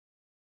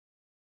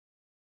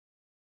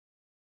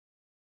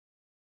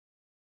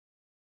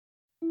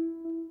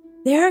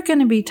there are going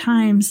to be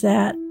times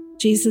that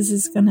Jesus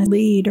is going to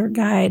lead or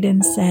guide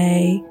and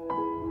say,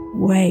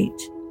 wait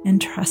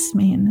and trust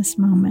me in this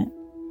moment.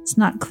 It's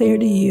not clear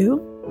to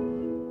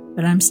you,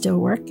 but I'm still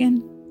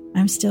working.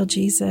 I'm still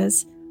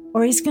Jesus.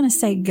 Or he's going to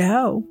say,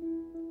 go.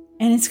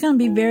 And it's going to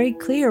be very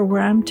clear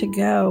where I'm to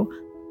go.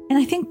 And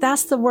I think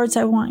that's the words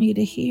I want you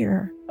to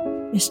hear,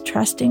 is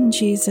trusting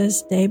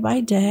Jesus day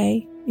by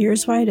day,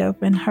 ears wide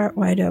open, heart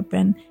wide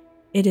open.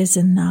 It is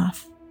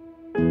enough.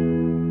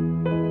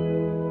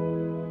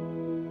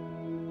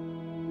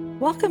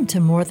 Welcome to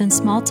More Than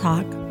Small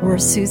Talk. We're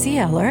Susie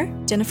Eller,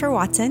 Jennifer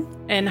Watson,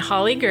 and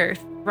Holly Girth,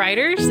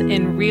 writers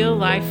and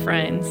real-life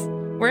friends.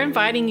 We're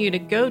inviting you to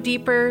go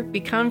deeper,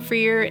 become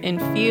freer,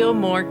 and feel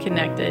more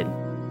connected.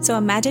 So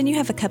imagine you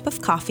have a cup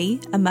of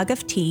coffee, a mug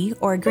of tea,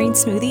 or a green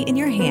smoothie in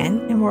your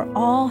hand, and we're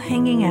all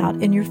hanging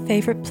out in your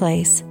favorite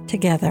place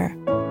together.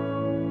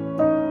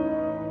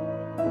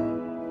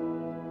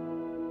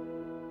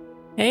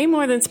 Hey,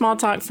 More Than Small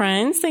Talk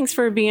friends. Thanks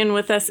for being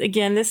with us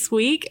again this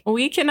week.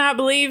 We cannot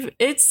believe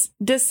it's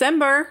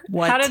December.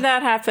 What? How did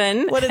that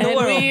happen? What in the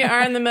world? We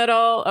are in the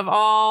middle of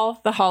all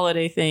the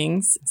holiday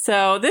things.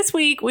 So this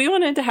week we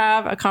wanted to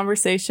have a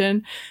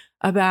conversation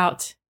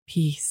about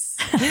peace.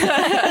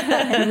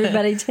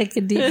 Everybody take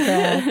a deep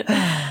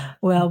breath.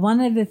 Well, one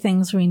of the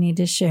things we need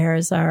to share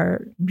is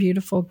our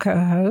beautiful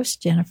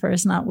co-host, Jennifer,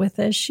 is not with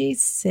us.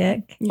 She's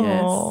sick.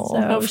 Yes. So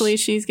hopefully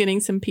she's getting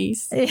some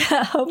peace.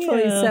 Yeah,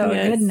 hopefully so.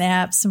 Yes. A good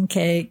nap, some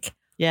cake,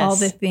 Yes. all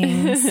the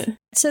things.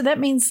 So that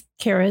means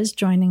Kara is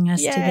joining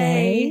us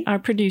today. Our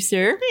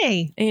producer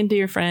Hey. and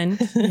dear friend.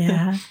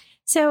 Yeah.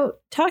 So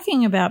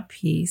talking about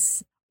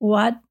peace,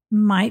 what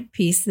might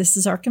peace, this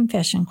is our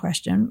confession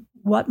question,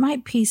 what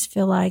might peace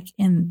feel like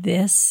in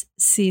this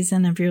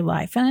season of your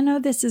life? And I know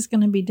this is going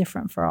to be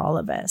different for all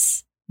of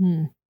us.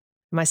 Am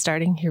I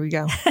starting? Here we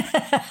go.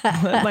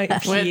 What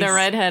might When the peace-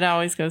 redhead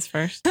always goes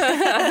first.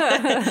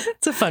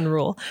 It's a fun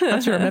rule. I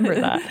have to remember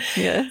that.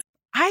 Yeah.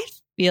 I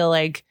feel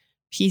like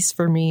peace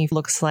for me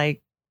looks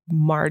like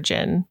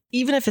margin.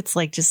 Even if it's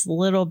like just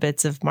little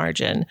bits of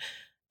margin,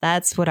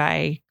 that's what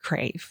I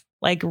crave.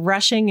 Like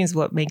rushing is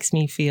what makes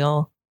me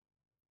feel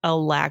a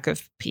lack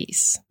of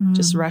peace,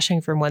 just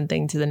rushing from one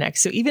thing to the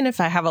next. So even if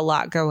I have a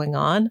lot going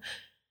on,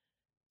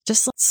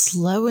 just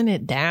slowing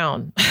it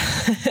down.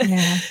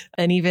 Yeah.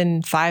 And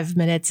even 5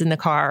 minutes in the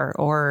car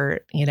or,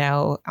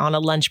 on a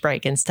lunch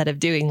break, instead of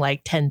doing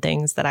like 10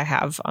 things that I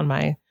have on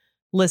my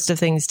list of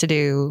things to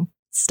do,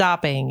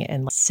 stopping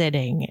and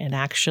sitting and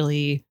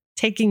actually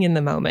taking in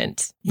the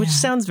moment, which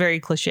sounds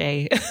very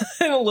cliche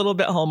and a little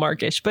bit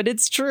Hallmarkish, but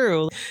it's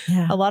true.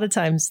 Yeah. A lot of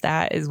times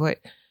that is what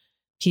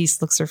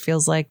peace looks or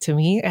feels like to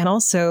me. And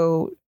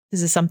also,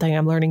 this is something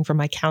I'm learning from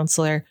my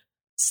counselor,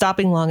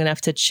 stopping long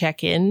enough to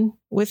check in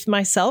with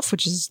myself,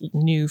 which is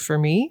new for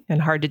me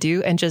and hard to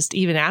do. And just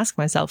even ask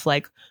myself,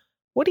 like,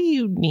 what do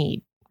you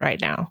need right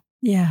now?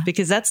 Yeah.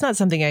 Because that's not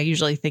something I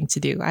usually think to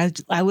do.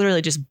 I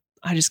literally just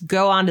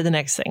go on to the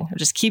next thing. I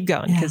just keep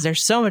going because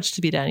there's so much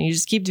to be done. You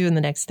just keep doing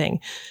the next thing.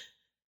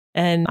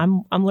 And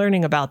I'm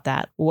learning about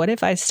that. What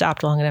if I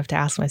stopped long enough to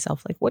ask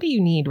myself, like, what do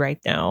you need right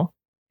now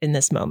in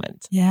this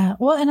moment? Yeah.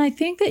 Well, and I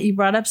think that you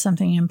brought up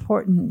something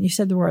important. You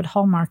said the word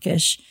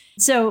Hallmarkish.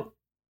 So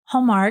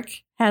Hallmark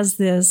has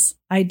this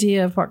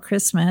idea of what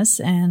Christmas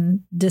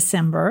and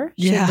December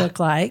should look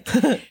like.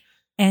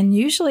 And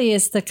usually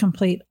it's the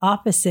complete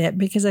opposite,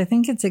 because I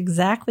think it's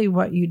exactly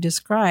what you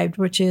described,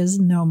 which is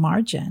no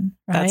margin,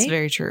 right? That's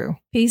very true.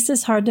 Peace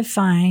is hard to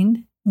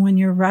find when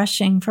you're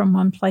rushing from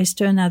one place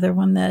to another,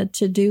 when the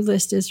to-do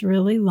list is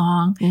really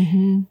long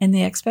and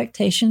the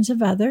expectations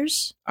of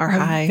others are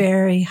high,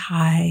 very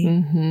high.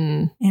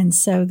 And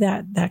so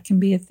that can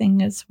be a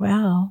thing as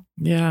well.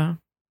 Yeah.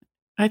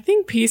 I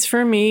think peace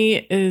for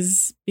me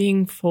is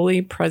being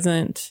fully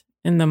present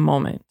in the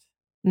moment.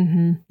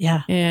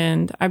 Yeah.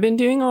 And I've been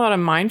doing a lot of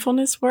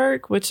mindfulness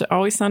work, which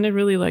always sounded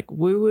really like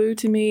woo-woo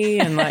to me.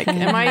 And like,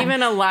 am I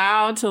even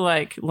allowed to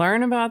like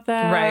learn about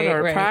that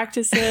or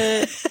practice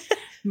it?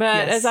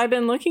 But as I've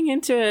been looking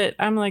into it,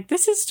 I'm like,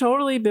 this is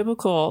totally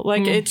biblical.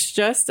 Like, it's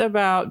just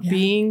about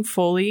being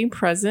fully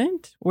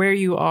present where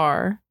you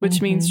are,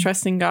 which means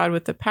trusting God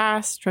with the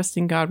past,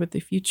 trusting God with the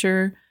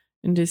future,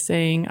 and just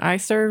saying, I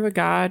serve a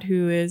God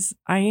who is,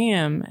 I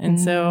am. And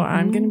so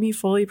I'm going to be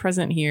fully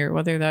present here,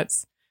 whether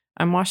that's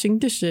I'm washing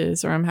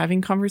dishes or I'm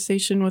having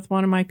conversation with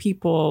one of my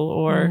people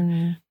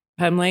or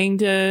I'm laying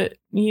down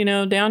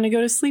to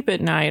go to sleep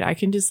at night. I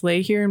can just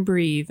lay here and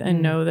breathe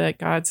and know that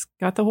God's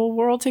got the whole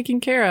world taken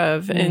care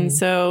of. And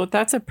so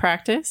that's a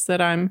practice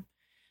that I'm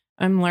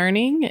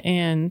learning,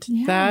 and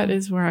that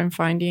is where I'm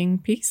finding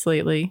peace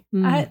lately.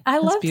 I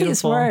love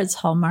these words,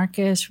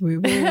 Hallmarkish,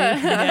 woo-woo.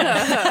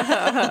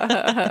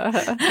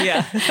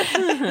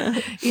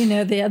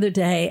 The other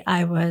day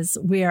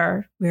we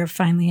are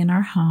finally in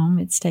our home.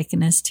 It's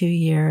taken us 2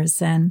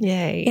 years, and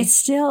yay. It's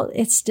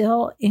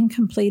still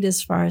incomplete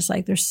as far as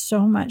like there's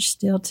so much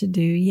still to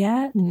do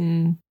yet.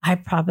 I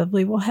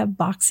probably will have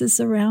boxes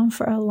around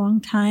for a long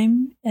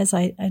time as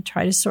I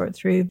try to sort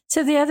through.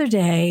 So the other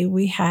day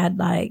we had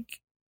like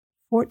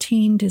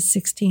 14 to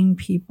 16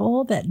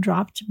 people that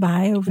dropped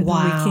by over the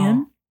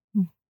weekend.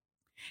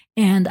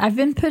 And I've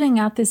been putting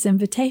out this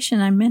invitation.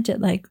 I meant it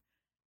like,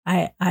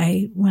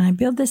 when I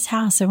build this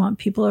house, I want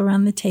people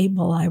around the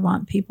table. I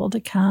want people to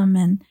come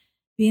and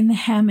be in the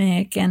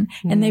hammock. And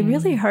they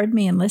really heard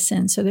me and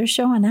listened. So they're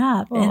showing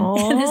up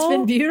and it's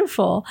been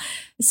beautiful.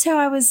 So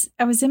I was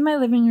in my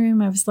living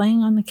room. I was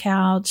laying on the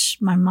couch.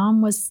 My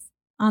mom was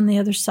on the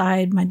other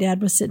side. My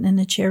dad was sitting in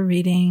a chair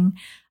reading.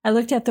 I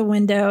looked at the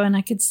window and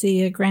I could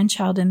see a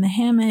grandchild in the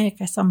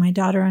hammock. I saw my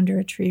daughter under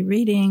a tree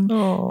reading.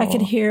 I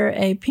could hear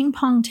a ping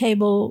pong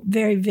table,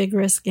 very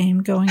vigorous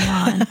game going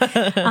on.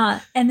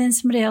 And then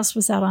somebody else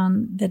was out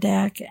on the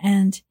deck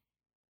and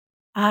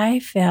I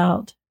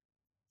felt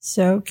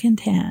so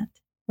content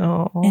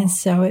and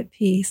so at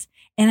peace.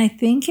 And I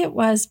think it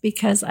was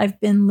because I've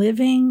been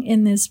living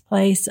in this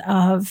place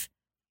of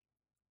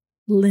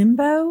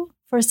limbo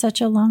for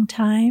such a long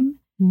time.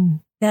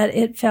 That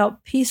it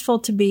felt peaceful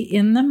to be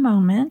in the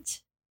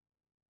moment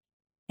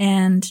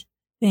and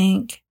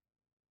think,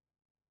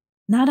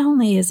 not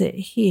only is it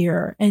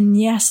here, and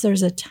yes,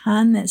 there's a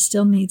ton that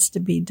still needs to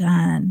be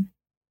done,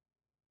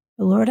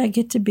 but Lord, I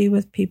get to be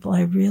with people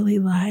I really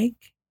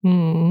like.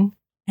 And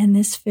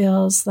this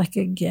feels like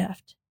a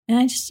gift.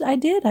 And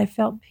I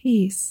felt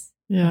peace.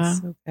 Yeah.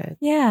 That's so good.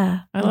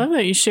 Yeah. I love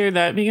that you shared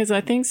that because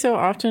I think so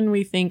often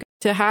we think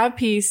to have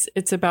peace,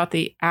 it's about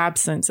the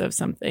absence of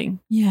something.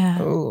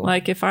 Yeah. Ooh.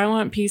 Like if I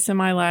want peace in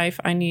my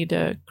life, I need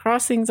to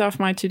cross things off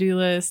my to-do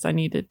list. I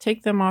need to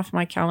take them off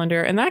my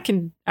calendar. And that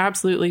can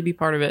absolutely be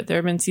part of it. There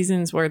have been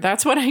seasons where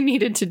that's what I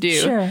needed to do.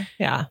 Sure.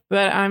 Yeah.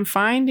 But I'm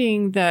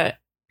finding that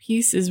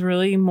peace is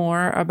really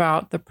more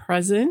about the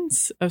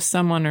presence of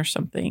someone or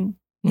something.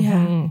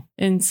 Yeah.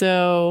 And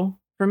so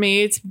for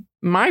me, it's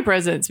my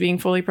presence, being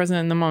fully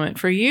present in the moment.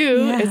 For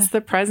you, it's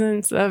the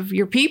presence of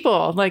your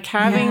people, like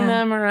having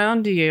them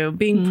around you,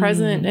 being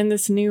present in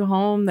this new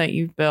home that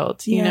you've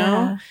built, you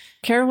know?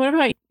 Kara, what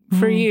about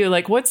for you?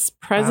 Like what's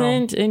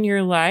present in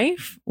your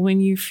life when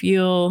you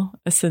feel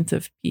a sense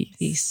of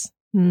peace?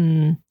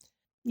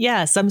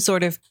 Yeah, some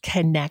sort of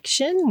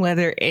connection,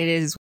 whether it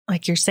is,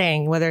 like you're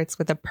saying, whether it's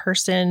with a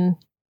person,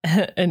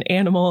 an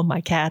animal, my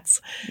cats,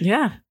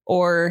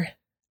 or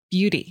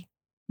beauty.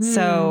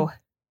 So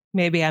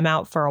maybe I'm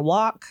out for a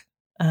walk,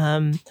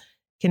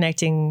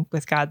 connecting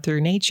with God through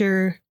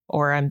nature,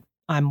 or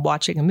I'm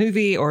watching a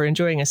movie or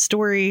enjoying a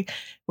story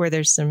where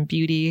there's some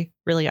beauty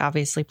really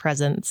obviously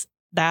present.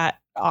 That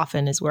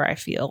often is where I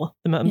feel.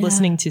 I'm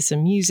listening to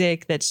some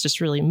music that's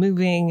just really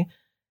moving.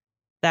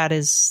 That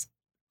is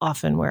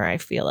often where I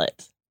feel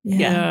it.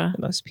 The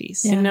most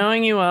peace. And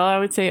knowing you well, I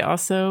would say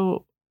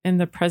also in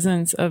the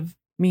presence of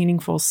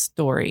meaningful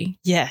story.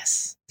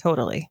 Yes,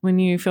 totally. When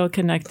you feel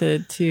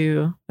connected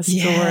to a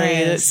story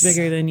that's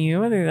bigger than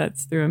you, whether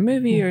that's through a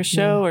movie or a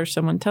show or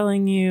someone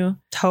telling you.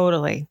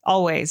 Totally.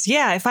 Always.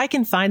 Yeah. If I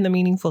can find the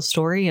meaningful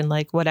story in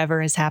like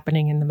whatever is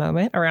happening in the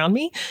moment around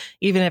me,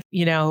 even if,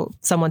 you know,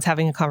 someone's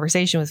having a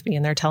conversation with me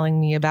and they're telling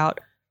me about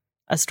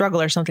a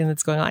struggle or something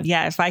that's going on.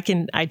 Yeah. If I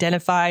can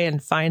identify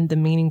and find the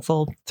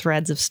meaningful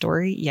threads of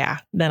story,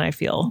 then I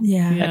feel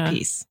at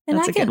peace. And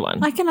that's a good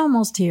one. I can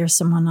almost hear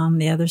someone on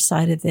the other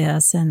side of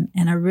this. And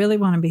I really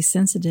want to be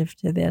sensitive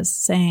to this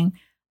saying,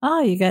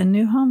 oh, you got a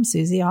new home,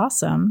 Susie.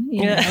 Awesome.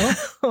 You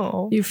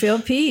know, you feel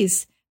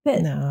peace.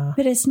 But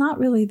it's not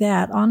really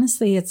that.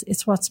 Honestly,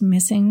 it's what's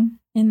missing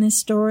in this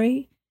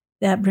story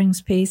that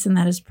brings peace, and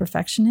that is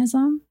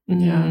perfectionism.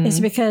 It's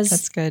because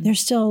that's good. There's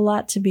still a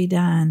lot to be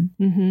done.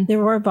 There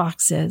were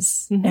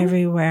boxes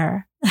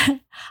everywhere.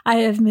 I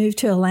have moved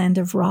to a land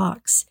of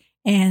rocks,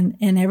 and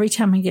every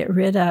time I get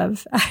rid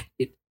of,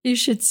 you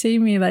should see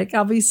me, like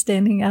I'll be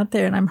standing out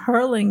there and I'm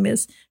hurling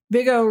this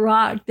big old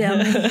rock down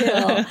the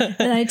hill.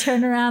 And I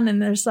turn around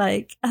and there's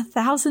like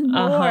 1,000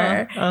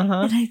 more.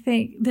 And I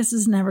think this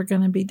is never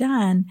going to be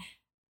done.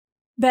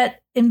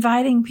 But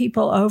inviting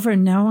people over,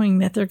 knowing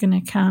that they're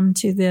going to come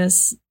to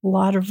this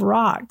lot of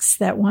rocks,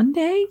 that one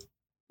day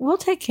we'll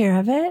take care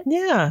of it.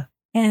 Yeah.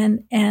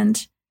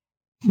 And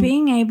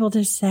being able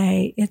to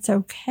say it's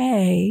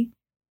okay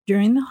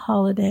during the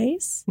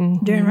holidays,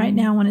 during right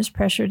now when it's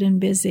pressured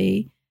and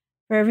busy,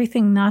 for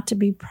everything not to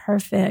be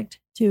perfect,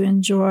 to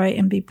enjoy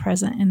and be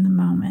present in the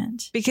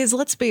moment. Because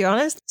let's be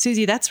honest,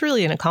 Susie, that's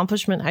really an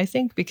accomplishment, I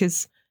think,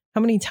 because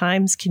how many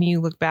times can you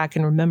look back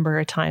and remember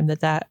a time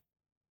that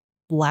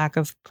lack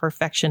of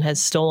perfection has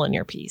stolen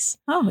your peace?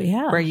 Oh,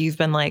 yeah. Where you've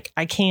been like,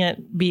 I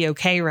can't be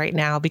okay right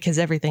now because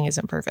everything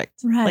isn't perfect.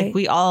 Right. Like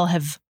we all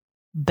have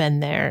been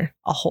there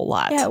a whole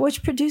lot. Yeah,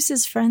 which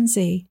produces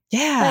frenzy.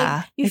 Yeah.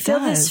 Like, you feel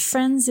this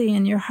frenzy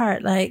in your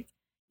heart. Like,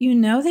 you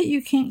know that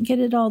you can't get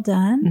it all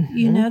done.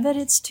 You know that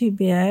it's too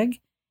big.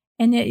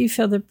 And yet you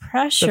feel the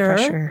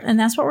pressure. And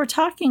that's what we're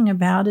talking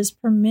about, is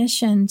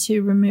permission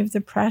to remove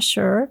the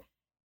pressure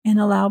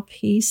and allow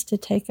peace to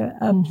take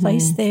a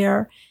place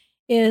there.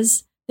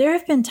 There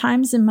have been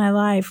times in my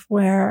life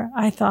where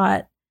I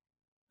thought,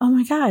 oh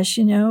my gosh,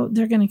 you know,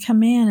 they're going to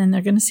come in and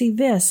they're going to see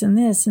this and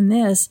this and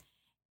this.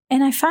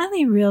 And I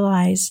finally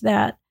realized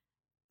that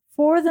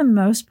for the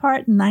most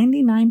part,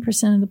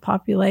 99% of the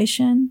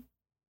population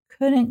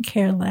couldn't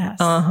care less.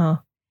 Uh-huh.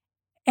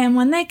 And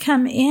when they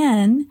come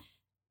in,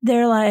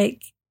 they're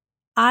like,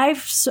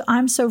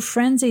 I'm so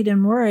frenzied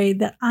and worried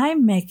that I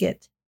make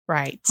it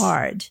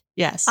hard.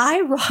 Yes.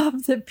 I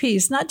rob the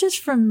peace, not just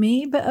from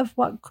me, but of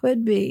what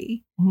could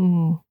be.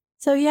 Mm.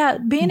 So yeah,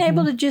 being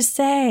able to just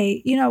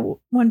say,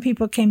 when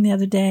people came the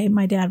other day,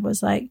 my dad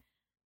was like,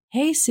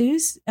 "Hey,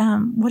 Suze,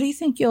 what do you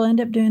think you'll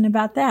end up doing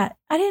about that?"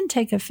 I didn't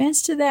take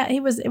offense to that.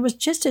 It was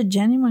just a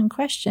genuine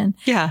question.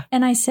 Yeah.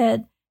 And I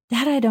said,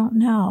 "Dad, I don't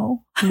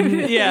know.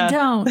 Yeah. I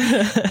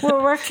don't.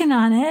 We're working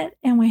on it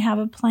and we have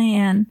a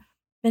plan,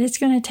 but it's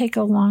going to take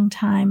a long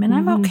time. And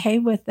I'm okay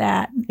with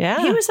that." Yeah.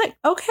 He was like,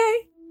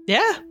 "Okay."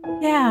 Yeah.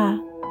 Yeah.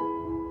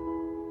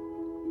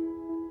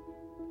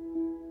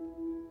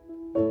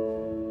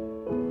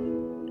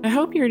 I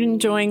hope you're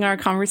enjoying our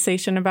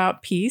conversation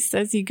about peace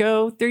as you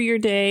go through your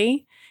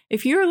day.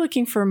 If you're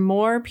looking for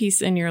more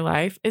peace in your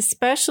life,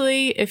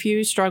 especially if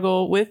you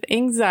struggle with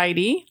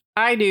anxiety,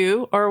 I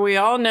do, or we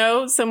all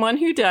know someone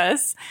who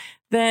does,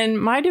 then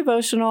my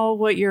devotional,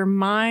 What Your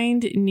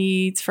Mind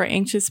Needs for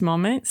Anxious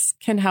Moments,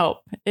 can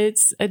help.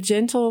 It's a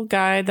gentle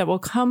guide that will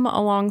come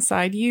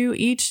alongside you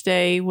each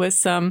day with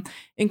some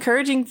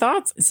encouraging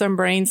thoughts, some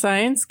brain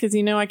science, because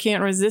I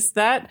can't resist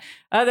that,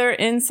 other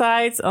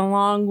insights,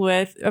 along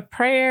with a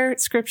prayer,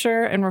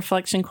 scripture, and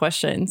reflection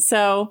question.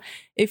 So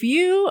if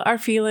you are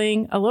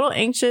feeling a little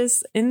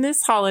anxious in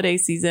this holiday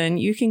season,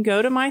 you can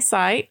go to my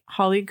site,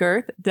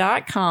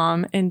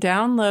 hollygirth.com, and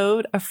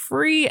download a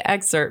free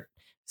excerpt.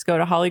 Just go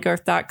to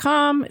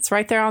hollygirth.com. It's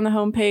right there on the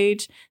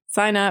homepage.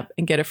 Sign up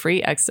and get a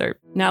free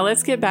excerpt. Now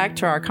let's get back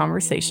to our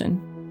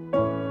conversation.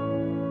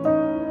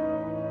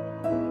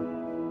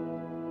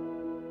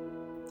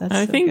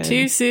 I think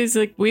too, Suze,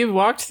 like we've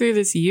walked through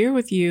this year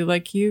with you.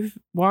 Like you've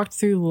walked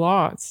through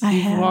lots.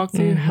 You've walked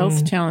through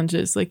health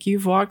challenges. Like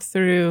you've walked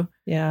through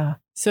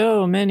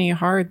so many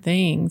hard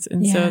things.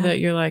 And so that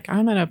you're like,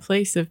 I'm in a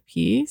place of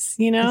peace,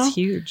 It's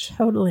huge.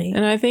 Totally.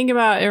 And I think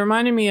about, it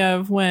reminded me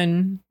of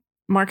when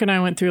Mark and I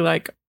went through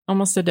like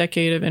almost a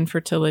decade of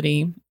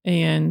infertility.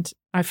 And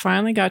I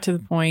finally got to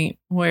the point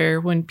where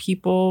when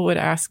people would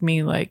ask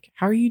me like,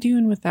 how are you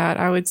doing with that?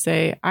 I would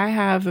say, I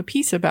have a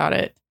peace about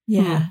it.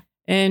 Yeah.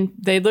 And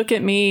they'd look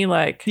at me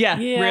like,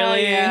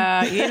 really?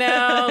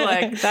 Yeah,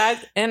 like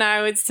that. And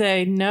I would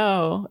say,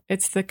 no,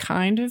 it's the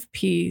kind of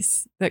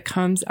peace that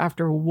comes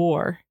after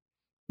war.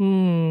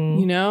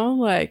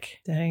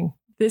 Like, dang.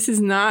 This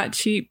is not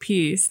cheap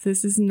peace.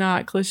 This is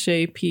not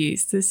cliche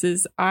peace. This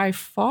is, I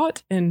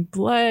fought and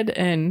bled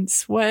and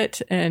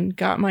sweat and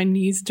got my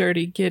knees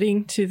dirty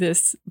getting to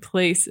this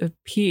place of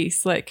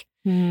peace. Like,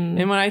 and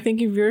when I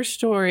think of your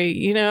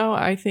story,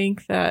 I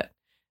think that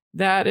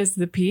is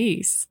the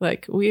peace.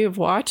 Like we have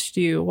watched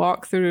you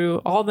walk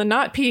through all the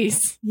not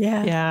peace.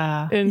 Yeah.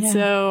 Yeah. And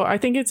so I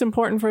think it's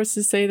important for us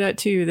to say that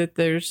too, that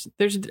there's,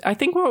 I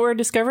think what we're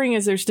discovering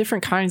is there's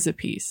different kinds of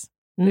peace.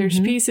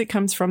 There's peace that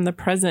comes from the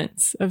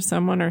presence of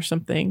someone or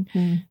something.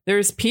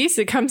 There's peace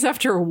that comes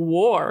after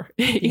war,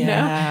 you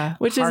know,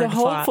 which is a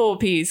hopeful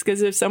peace.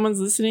 Because if someone's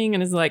listening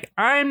and is like,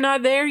 I'm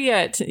not there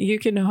yet, you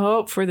can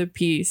hope for the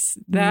peace,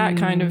 that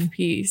kind of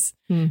peace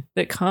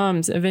that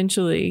comes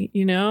eventually,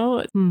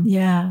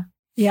 Yeah.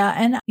 Yeah.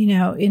 And,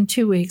 in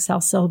 2 weeks,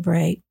 I'll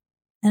celebrate.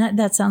 And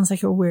that sounds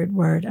like a weird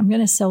word. I'm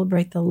going to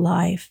celebrate the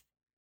life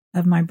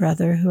of my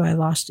brother who I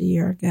lost a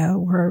year ago.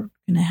 We're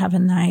going to have a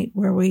night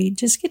where we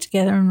just get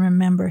together and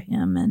remember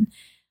him. And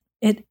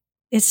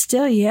it's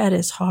still yet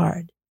is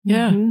hard.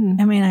 Yeah. I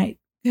mean,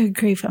 good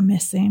grief, I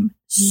miss him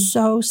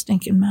so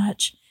stinking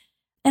much.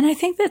 And I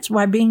think that's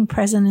why being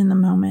present in the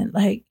moment,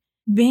 like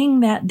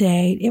being that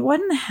day, it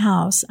wasn't the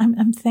house.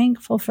 I'm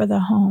thankful for the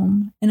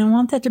home. And I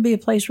want that to be a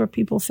place where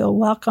people feel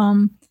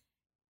welcome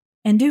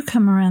and do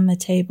come around the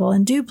table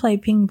and do play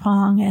ping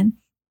pong.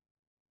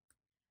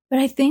 But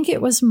I think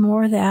it was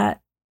more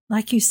that,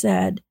 like you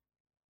said,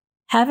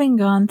 having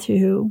gone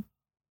through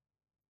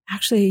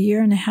actually 1.5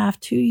 years,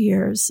 2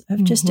 years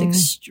of just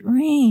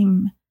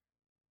extreme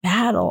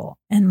battle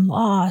and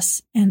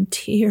loss and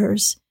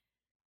tears,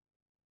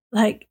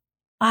 like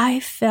I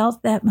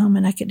felt that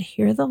moment. I could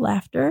hear the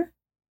laughter.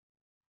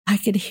 I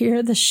could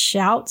hear the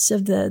shouts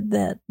of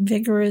that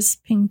vigorous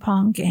ping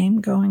pong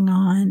game going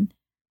on.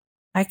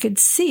 I could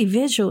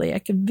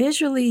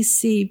visually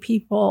see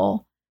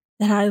people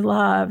that I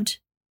loved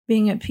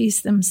being at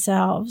peace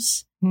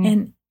themselves.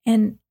 And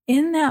in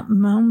that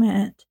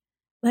moment,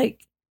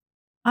 like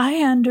I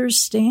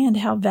understand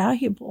how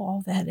valuable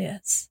all that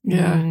is.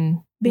 Yeah.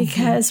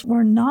 Because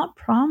we're not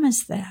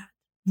promised that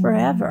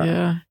forever.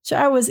 Yeah. So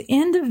I was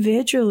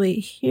individually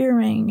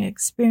hearing,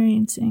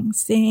 experiencing,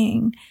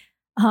 seeing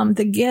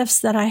the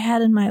gifts that I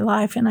had in my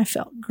life. And I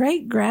felt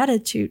great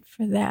gratitude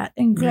for that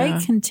and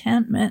great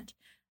contentment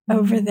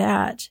over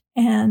that.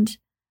 And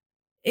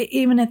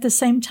even at the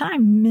same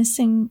time,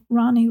 missing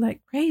Ronnie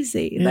like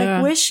crazy,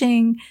 like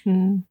wishing,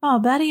 oh,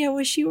 buddy, I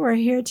wish you were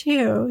here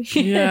too.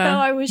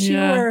 I wish you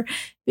were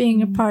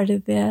being a part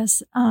of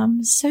this.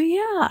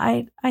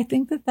 I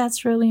think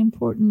that's really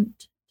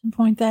important to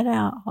point that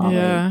out, Holly.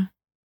 Yeah.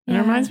 It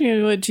reminds me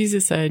of what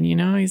Jesus said,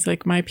 he's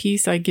like, my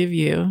peace I give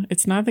you.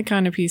 It's not the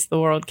kind of peace the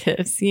world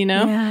gives,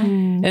 Yeah.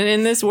 And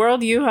in this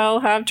world, you will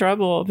have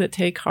trouble, but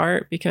take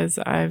heart because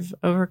I've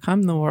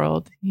overcome the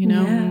world,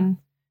 Yeah.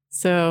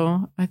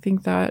 So I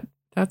think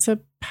that's a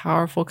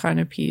powerful kind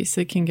of peace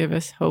that can give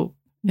us hope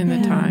in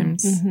the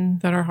times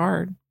that are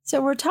hard.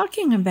 So we're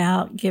talking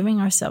about giving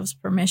ourselves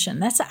permission.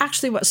 That's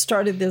actually what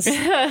started this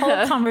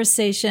whole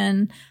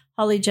conversation.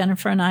 Holly,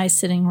 Jennifer, and I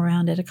sitting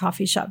around at a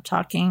coffee shop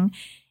talking.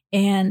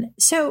 And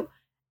so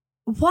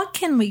what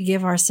can we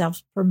give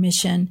ourselves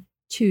permission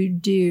to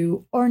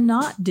do or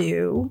not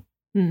do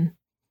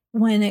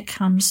when it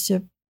comes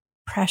to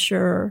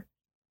pressure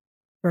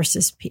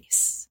versus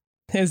peace?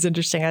 It was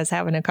interesting. I was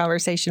having a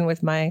conversation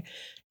with my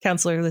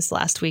counselor this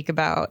last week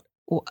about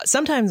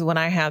sometimes when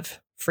I have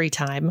free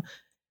time,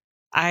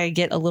 I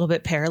get a little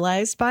bit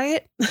paralyzed by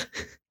it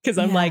because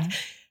I'm like,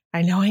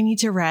 I know I need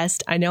to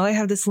rest. I know I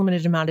have this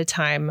limited amount of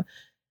time.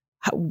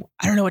 I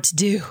don't know what to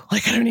do.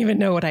 Like, I don't even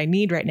know what I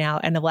need right now.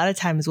 And a lot of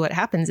times what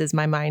happens is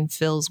my mind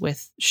fills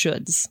with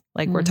shoulds,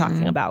 like we're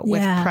talking about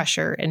with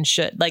pressure and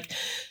should. Like,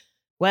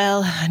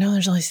 well, I know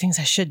there's all these things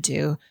I should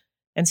do.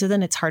 And so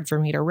then it's hard for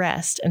me to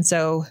rest. And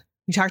so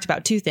we talked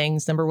about two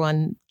things. Number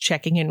one,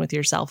 checking in with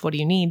yourself. What do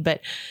you need?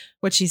 But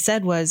what she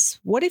said was,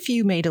 what if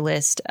you made a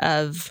list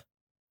of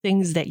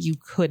things that you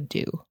could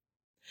do?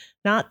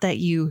 Not that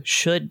you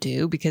should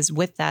do, because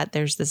with that,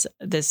 there's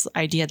this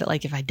idea that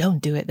like, if I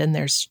don't do it, then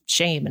there's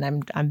shame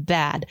and I'm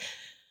bad.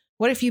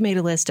 What if you made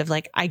a list of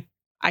like,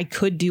 I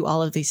could do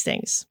all of these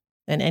things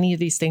and any of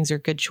these things are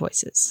good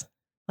choices?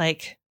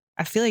 Like,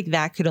 I feel like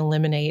that could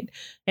eliminate,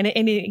 and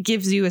it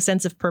gives you a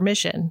sense of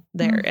permission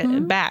there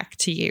back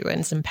to you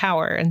and some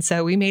power. And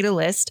so we made a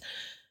list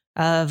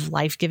of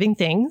life-giving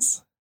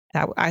things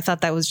that I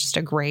thought that was just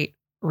a great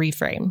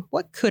reframe.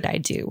 What could I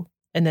do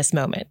in this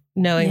moment,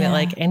 knowing that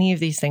like any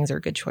of these things are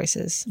good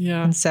choices?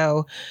 Yeah. And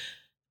so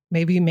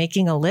maybe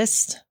making a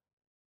list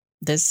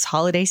this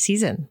holiday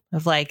season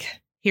of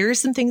like, here are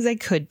some things I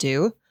could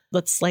do.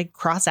 Let's like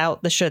cross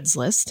out the shoulds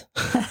list.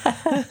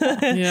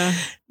 Yeah.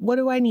 What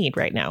do I need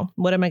right now?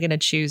 What am I going to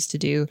choose to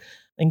do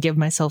and give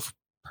myself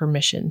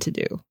permission to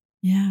do?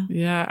 Yeah.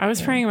 Yeah. I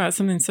was praying about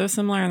something so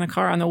similar in the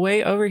car on the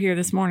way over here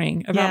this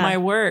morning about my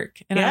work.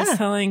 And I was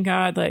telling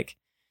God, like,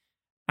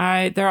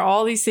 there are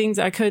all these things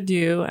I could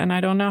do and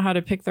I don't know how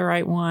to pick the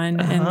right one.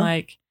 And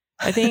like,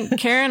 I think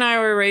Karen and I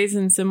were raised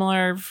in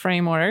similar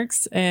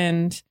frameworks,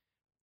 and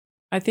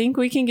I think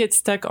we can get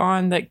stuck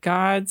on that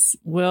God's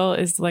will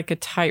is like a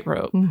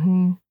tightrope.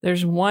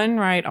 There's one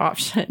right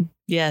option.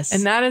 Yes.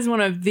 And that is one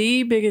of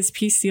the biggest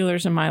peace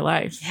stealers in my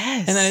life.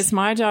 Yes. And then it's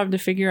my job to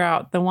figure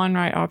out the one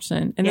right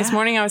option. And this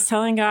morning I was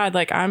telling God,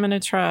 like, I'm going to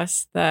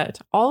trust that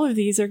all of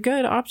these are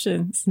good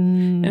options.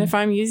 And if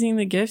I'm using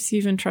the gifts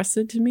you've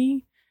entrusted to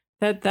me,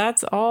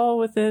 that's all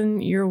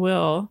within your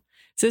will.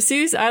 So,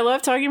 Suze, I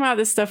love talking about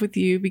this stuff with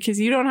you because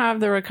you don't have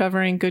the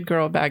recovering good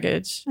girl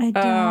baggage. I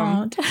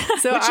don't.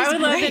 So I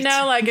would love to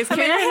know, like, is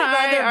Karen and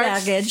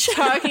I are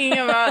talking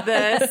about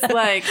this,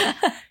 like,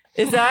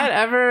 is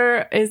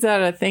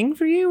that a thing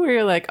for you where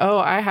you're like, oh,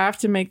 I have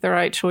to make the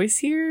right choice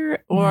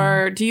here?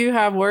 Or do you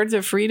have words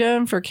of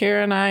freedom for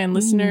Karen and I and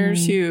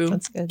listeners who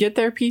get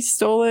their peace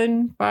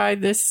stolen by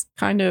this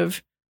kind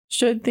of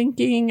should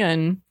thinking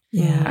and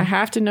I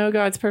have to know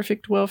God's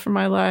perfect will for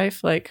my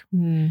life? Like,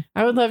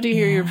 I would love to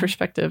hear your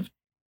perspective.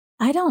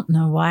 I don't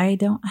know why I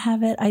don't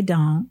have it. I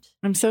don't.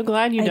 I'm so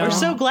glad you don't. We're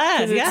so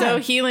glad. It's so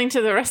healing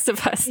to the rest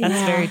of us.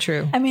 That's very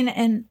true. I mean,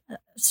 and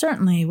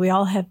certainly we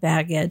all have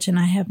baggage, and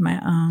I have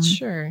my own.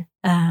 Sure.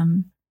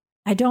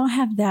 I don't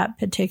have that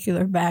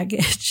particular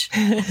baggage,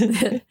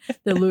 the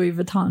Louis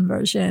Vuitton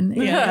version.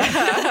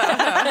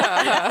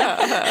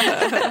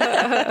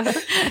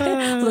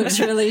 Looks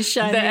really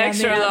shiny. The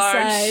extra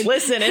large.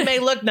 Listen, it may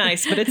look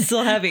nice, but it's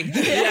still heavy. It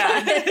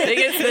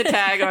gets the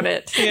tag on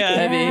it.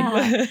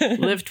 Heavy.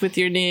 Lift with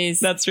your knees.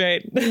 That's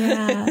right.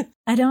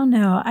 I don't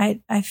know.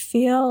 I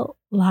feel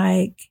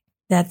like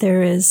that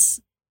there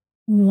is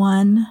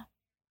one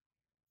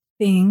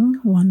thing,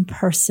 one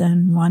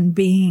person, one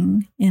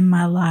being in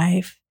my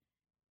life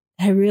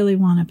I really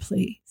want to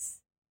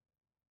please.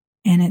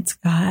 And it's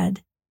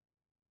God.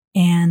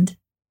 And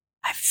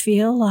I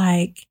feel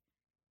like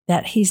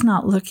that he's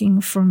not looking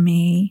for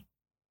me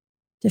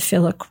to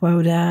fill a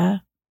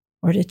quota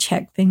or to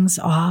check things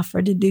off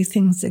or to do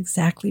things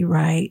exactly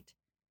right.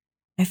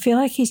 I feel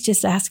like he's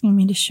just asking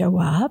me to show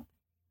up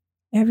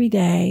every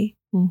day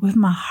with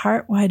my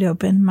heart wide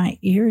open, my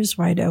ears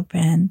wide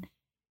open,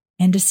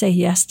 and to say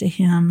yes to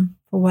him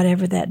for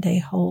whatever that day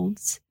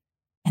holds.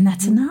 And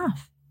that's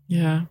enough.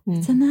 Yeah.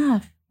 It's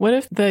enough. What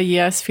if the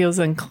yes feels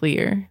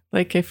unclear?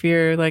 Like if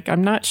you're like,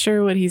 I'm not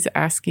sure what he's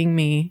asking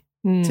me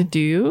to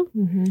do.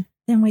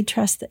 Then we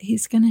trust that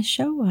he's going to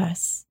show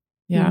us.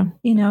 Yeah.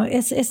 You know,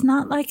 it's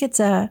not like it's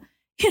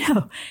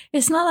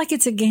it's not like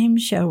it's a game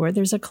show where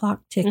there's a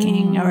clock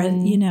ticking or,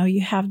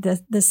 you have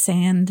the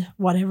sand,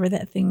 whatever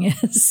that thing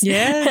is.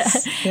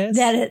 Yes.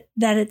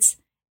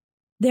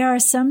 There are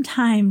some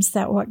times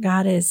that what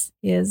God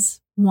is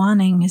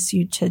wanting is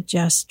you to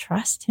just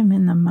trust him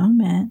in the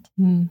moment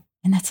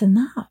And that's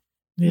enough.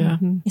 Yeah.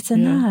 It's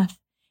enough.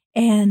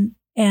 And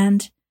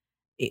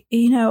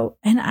you know,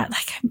 and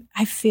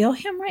I feel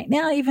him right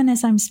now, even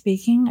as I'm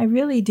speaking. I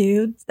really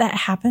do. That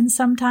happens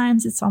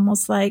sometimes. It's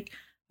almost like,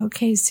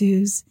 okay,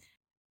 Suze,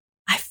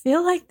 I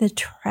feel like the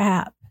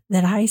trap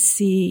that I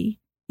see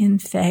in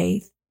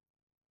faith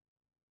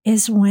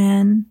is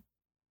when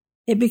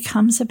it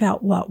becomes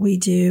about what we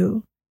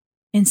do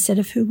instead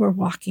of who we're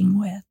walking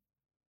with.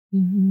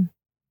 I'm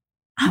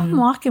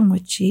walking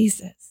with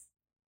Jesus.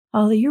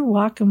 Holly, you're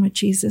walking with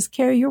Jesus.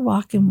 Carrie, you're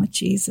walking with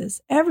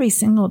Jesus every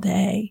single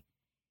day.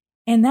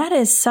 And that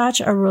is such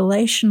a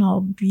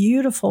relational,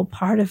 beautiful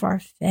part of our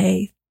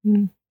faith.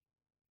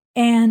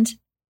 And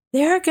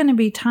there are going to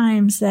be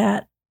times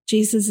that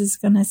Jesus is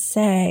going to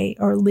say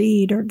or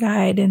lead or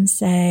guide and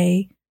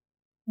say,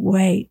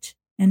 wait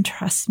and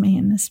trust me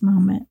in this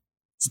moment.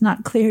 It's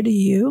not clear to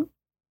you,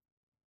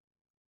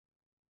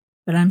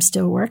 but I'm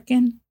still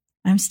working.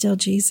 I'm still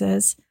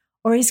Jesus.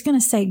 Or he's going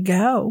to say,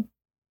 go.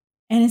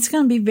 And it's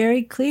going to be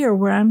very clear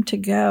where I'm to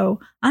go.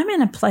 I'm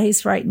in a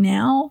place right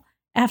now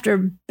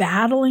after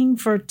battling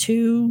for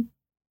 2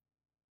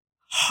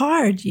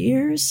 hard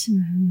years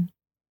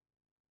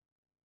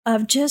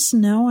of just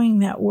knowing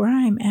that where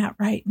I'm at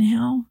right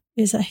now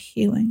is a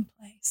healing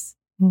place,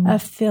 a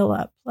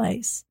fill-up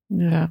place.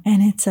 Yeah.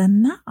 And it's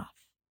enough.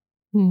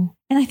 And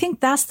I think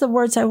that's the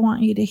words I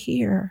want you to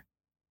hear,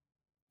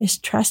 is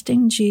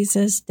trusting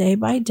Jesus day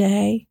by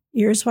day,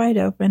 ears wide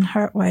open,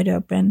 heart wide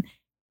open.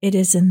 It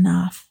is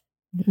enough.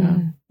 Yeah.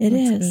 It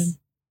is. Good.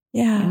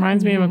 Yeah. It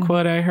reminds me of a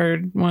quote I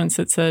heard once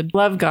that said,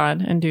 love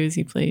God and do as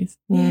you please.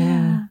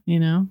 Yeah. You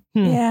know?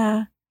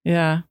 Yeah.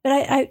 Yeah. But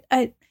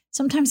I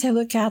sometimes I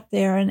look out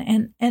there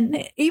and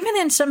even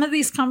in some of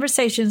these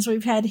conversations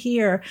we've had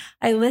here,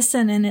 I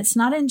listen and it's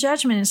not in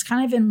judgment. It's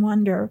kind of in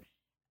wonder,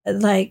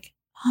 like,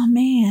 oh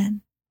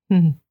man,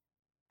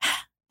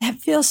 that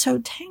feels so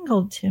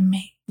tangled to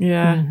me.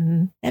 Yeah.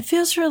 It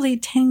feels really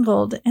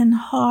tangled and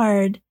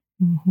hard.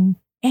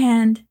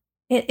 And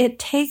it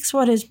takes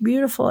what is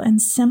beautiful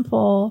and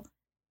simple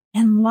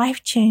and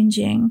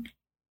life-changing,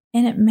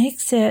 and it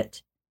makes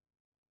it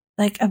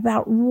like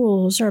about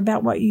rules or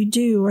about what you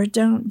do or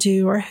don't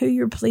do or who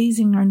you're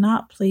pleasing or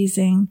not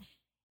pleasing.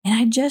 And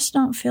I just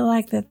don't feel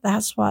like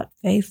that's what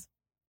faith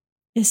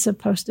is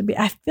supposed to be.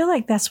 I feel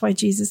like that's why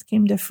Jesus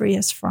came to free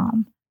us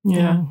from.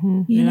 Yeah.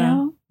 You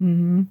know?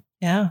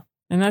 Yeah.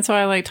 And that's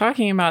why I like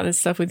talking about this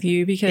stuff with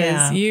you,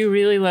 because you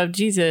really love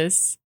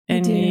Jesus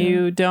and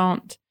you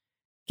don't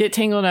get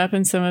tangled up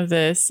in some of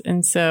this.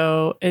 And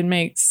so it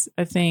makes,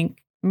 I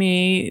think,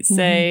 me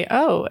say,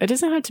 oh, it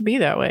doesn't have to be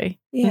that way.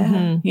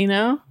 Yeah. You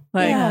know,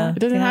 like it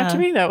doesn't have to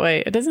be that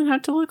way. It doesn't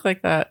have to look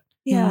like that.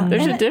 Yeah.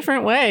 There's a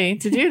different way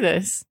to do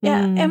this.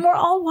 And we're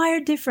all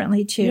wired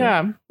differently too.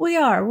 Yeah. We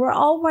are. We're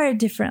all wired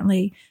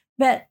differently.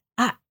 But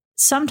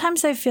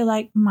sometimes I feel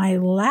like my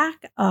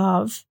lack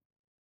of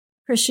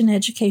Christian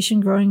education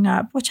growing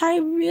up, which I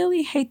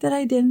really hate that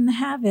I didn't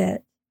have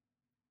it,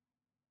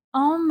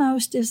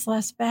 almost is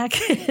less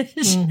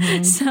baggage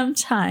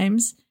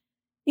sometimes,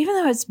 even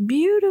though it's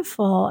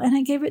beautiful. And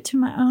I gave it to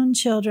my own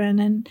children,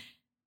 and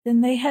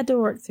then they had to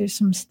work through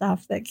some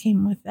stuff that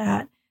came with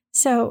that.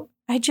 So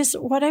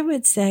what I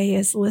would say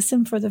is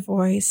listen for the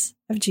voice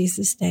of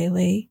Jesus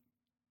daily.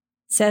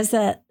 It says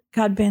that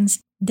God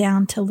bends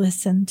down to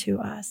listen to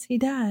us. He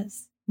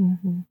does.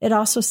 It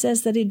also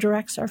says that he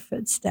directs our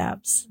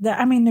footsteps.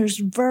 There's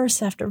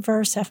verse after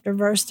verse after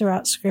verse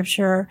throughout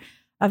Scripture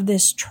of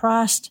this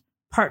trust,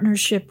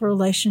 partnership,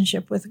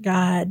 relationship with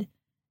God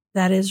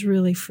that is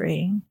really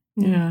freeing.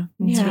 Yeah,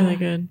 it's really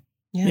good.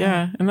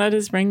 Yeah. And that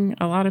does bring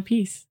a lot of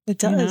peace. It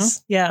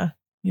does. You know?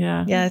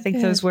 Yeah. I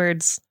think those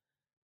words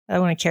I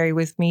want to carry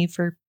with me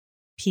for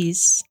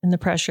peace and the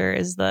pressure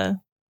is the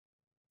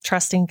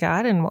trusting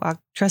God and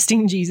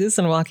trusting Jesus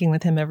and walking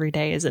with him every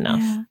day is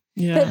enough.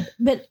 Yeah.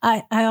 But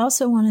I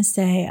also want to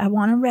say, I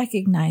want to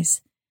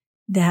recognize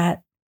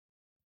that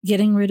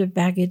getting rid of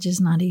baggage is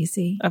not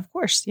easy. Of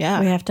course. Yeah.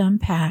 We have to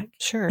unpack.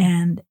 Sure.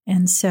 And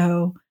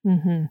so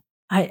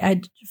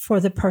I for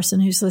the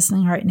person who's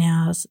listening right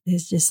now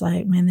is just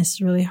like, man, this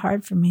is really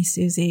hard for me,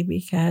 Susie,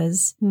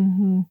 because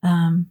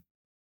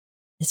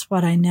it's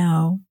what I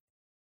know.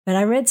 But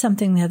I read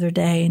something the other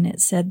day and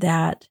it said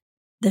that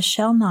the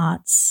shall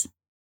nots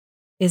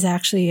is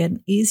actually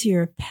an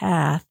easier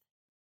path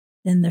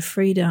than the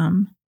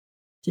freedom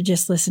to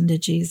just listen to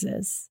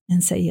Jesus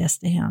and say yes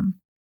to him.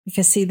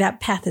 Because see,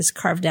 that path is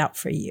carved out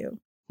for you.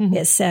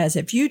 It says,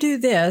 if you do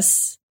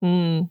this,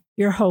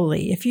 you're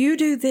holy. If you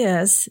do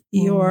this,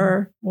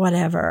 you're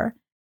whatever.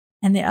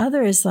 And the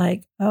other is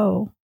like,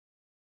 oh,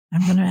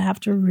 I'm going to have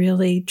to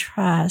really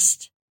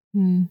trust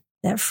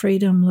that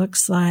freedom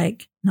looks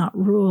like not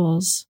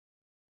rules,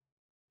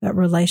 but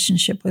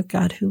relationship with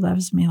God who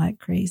loves me like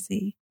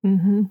crazy.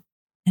 And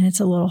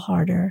it's a little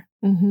harder.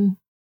 It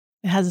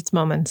has its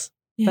moments,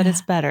 but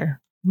it's better.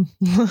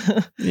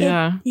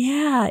 I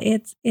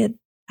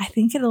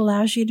think it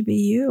allows you to be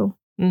you.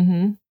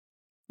 And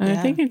I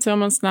think it's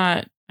almost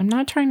I'm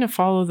not trying to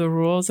follow the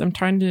rules. I'm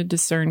trying to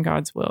discern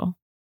God's will.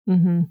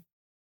 You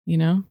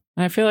know?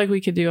 And I feel like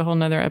we could do a whole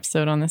nother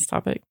episode on this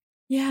topic.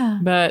 Yeah.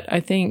 But I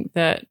think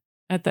that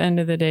at the end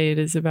of the day, it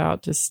is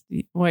about just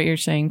what you're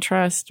saying,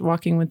 trust,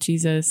 walking with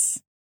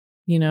Jesus,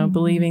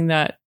 believing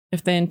that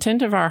if the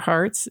intent of our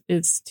hearts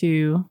is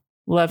to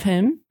love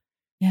him,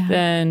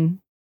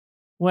 then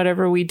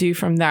whatever we do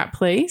from that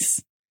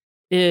place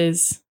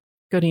is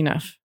good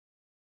enough.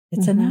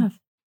 It's enough.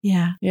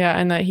 Yeah. Yeah.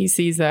 And that he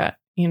sees that,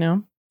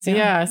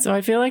 So so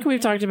I feel like we've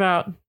talked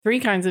about 3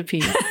 kinds of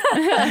peace.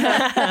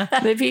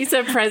 The peace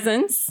of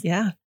presence.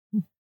 Yeah.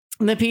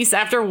 The peace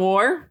after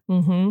war.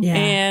 Mm-hmm. Yeah.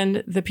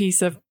 And the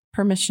peace of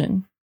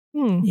permission.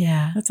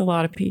 Yeah. That's a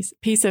lot of peace.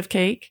 Piece of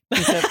cake,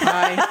 piece of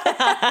pie.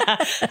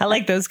 I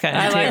like those kinds.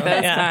 I like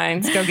those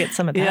kinds. Let's go get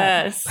some of that.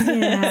 Yes.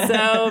 Yeah.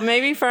 So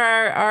maybe for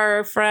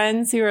our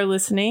friends who are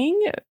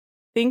listening,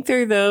 think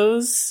through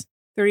those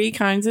 3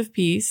 kinds of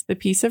peace. The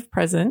peace of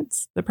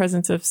presence, the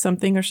presence of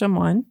something or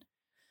someone,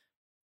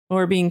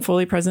 or being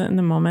fully present in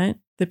the moment.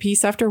 The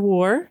peace after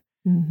war,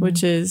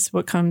 which is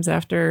what comes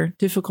after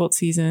difficult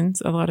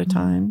seasons a lot of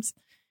times.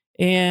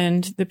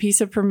 And the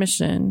peace of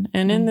permission.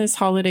 And in this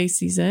holiday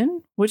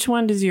season, which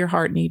one does your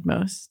heart need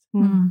most?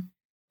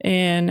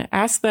 And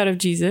ask that of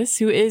Jesus,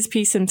 who is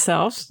peace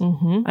himself.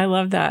 I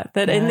love that.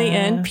 That in the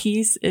end,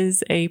 peace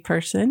is a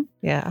person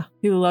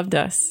who loved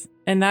us.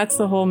 And that's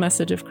the whole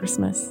message of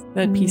Christmas,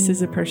 that peace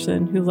is a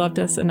person who loved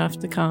us enough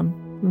to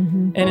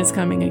come and is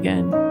coming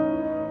again.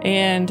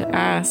 And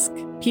ask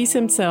peace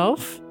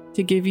himself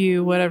to give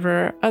you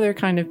whatever other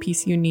kind of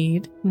peace you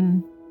need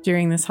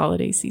during this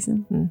holiday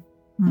season.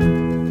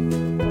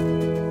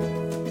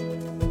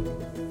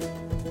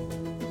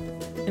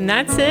 And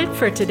that's it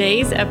for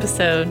today's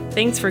episode.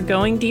 Thanks for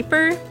going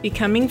deeper,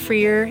 becoming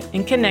freer,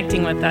 and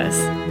connecting with us.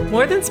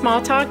 More Than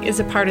Small Talk is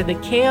a part of the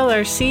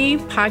KLRC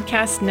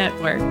Podcast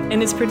Network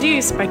and is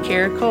produced by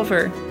Kara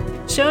Culver.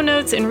 Show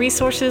notes and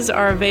resources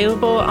are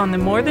available on the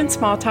More Than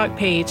Small Talk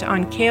page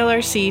on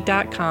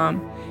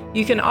klrc.com.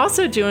 You can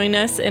also join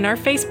us in our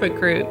Facebook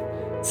group.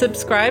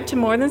 Subscribe to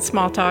More Than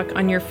Small Talk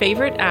on your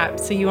favorite app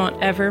so you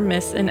won't ever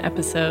miss an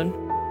episode.